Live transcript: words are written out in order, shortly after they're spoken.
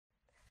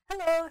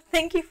Hello,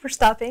 thank you for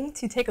stopping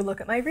to take a look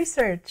at my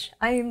research.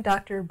 I am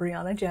Dr.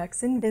 Briana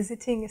Jackson,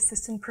 visiting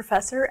assistant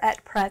professor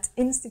at Pratt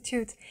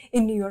Institute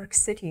in New York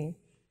City.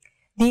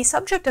 The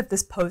subject of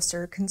this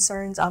poster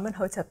concerns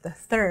Amenhotep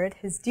III,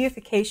 his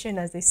deification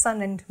as a sun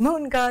and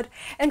moon god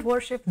and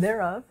worship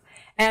thereof,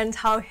 and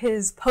how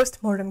his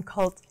post-mortem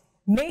cult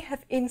may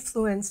have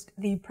influenced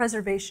the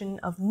preservation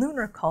of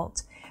lunar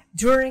cult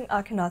during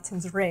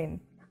Akhenaten's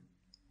reign.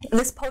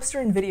 This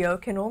poster and video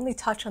can only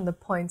touch on the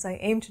points I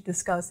aim to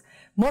discuss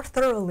more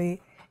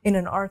thoroughly in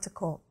an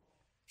article.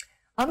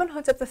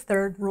 Amenhotep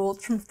III ruled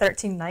from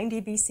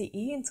 1390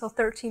 BCE until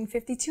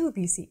 1352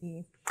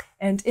 BCE,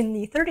 and in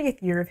the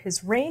 30th year of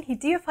his reign, he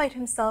deified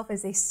himself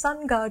as a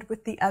sun god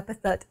with the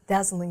epithet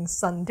Dazzling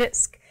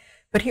Sun-disc,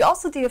 but he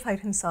also deified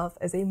himself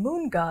as a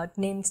moon god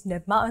named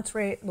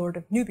Nebmaatre, Lord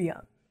of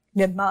Nubia.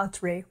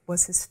 Nebmaatre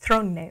was his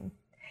throne name.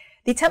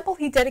 The temple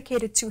he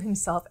dedicated to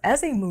himself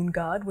as a moon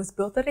god was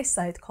built at a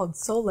site called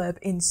Soleb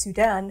in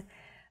Sudan.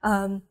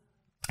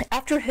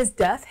 After his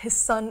death, his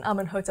son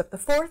Amenhotep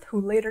IV,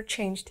 who later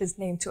changed his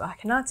name to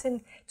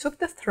Akhenaten, took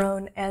the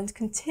throne and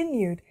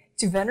continued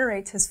to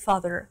venerate his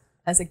father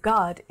as a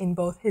god in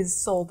both his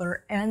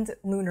solar and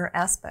lunar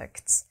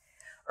aspects.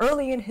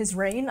 Early in his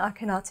reign,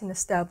 Akhenaten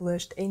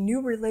established a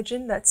new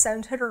religion that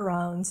centered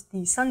around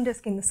the sun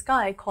disk in the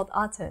sky called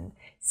Aten,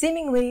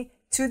 seemingly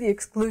to the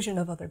exclusion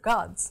of other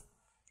gods.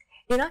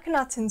 In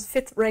Akhenaten's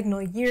 5th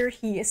regnal year,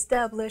 he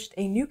established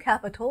a new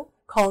capital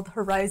called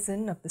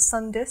Horizon of the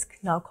Sun Disk,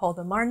 now called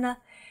Amarna,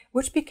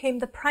 which became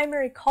the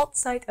primary cult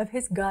site of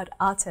his god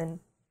Aten.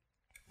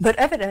 But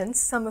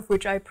evidence, some of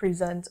which I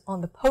present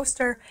on the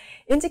poster,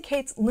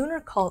 indicates lunar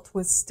cult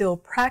was still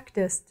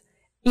practiced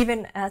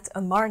even at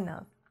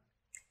Amarna.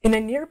 In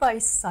a nearby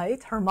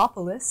site,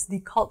 Hermopolis,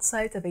 the cult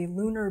site of a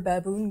lunar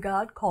baboon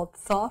god called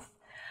Thoth,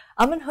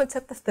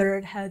 Amenhotep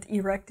III had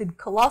erected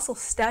colossal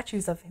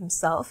statues of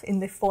himself in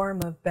the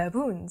form of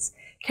baboons,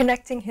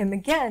 connecting him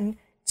again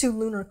to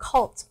lunar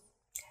cult.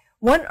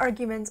 One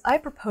argument I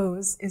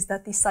propose is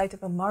that the site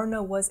of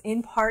Amarna was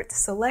in part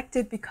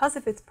selected because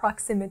of its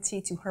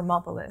proximity to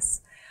Hermopolis.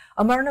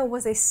 Amarna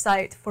was a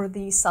site for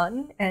the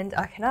sun and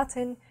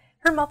Akhenaten.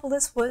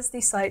 Hermopolis was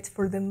the site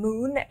for the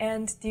moon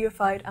and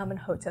deified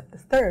Amenhotep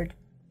III.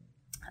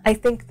 I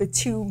think the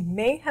two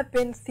may have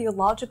been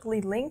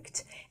theologically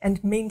linked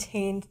and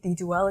maintained the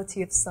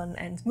duality of sun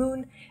and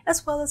moon,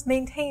 as well as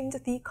maintained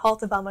the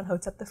cult of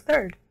Amenhotep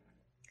III.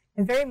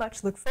 I very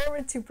much look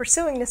forward to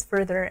pursuing this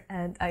further,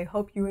 and I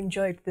hope you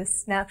enjoyed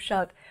this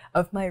snapshot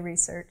of my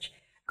research.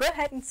 Go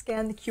ahead and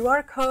scan the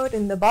QR code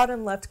in the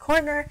bottom left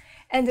corner,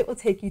 and it will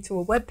take you to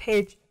a web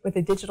page with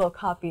a digital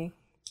copy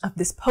of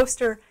this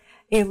poster,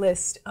 a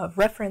list of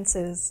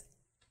references,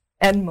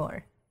 and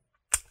more.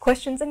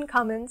 Questions and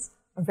comments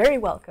are very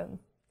welcome.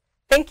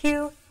 Thank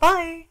you.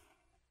 Bye.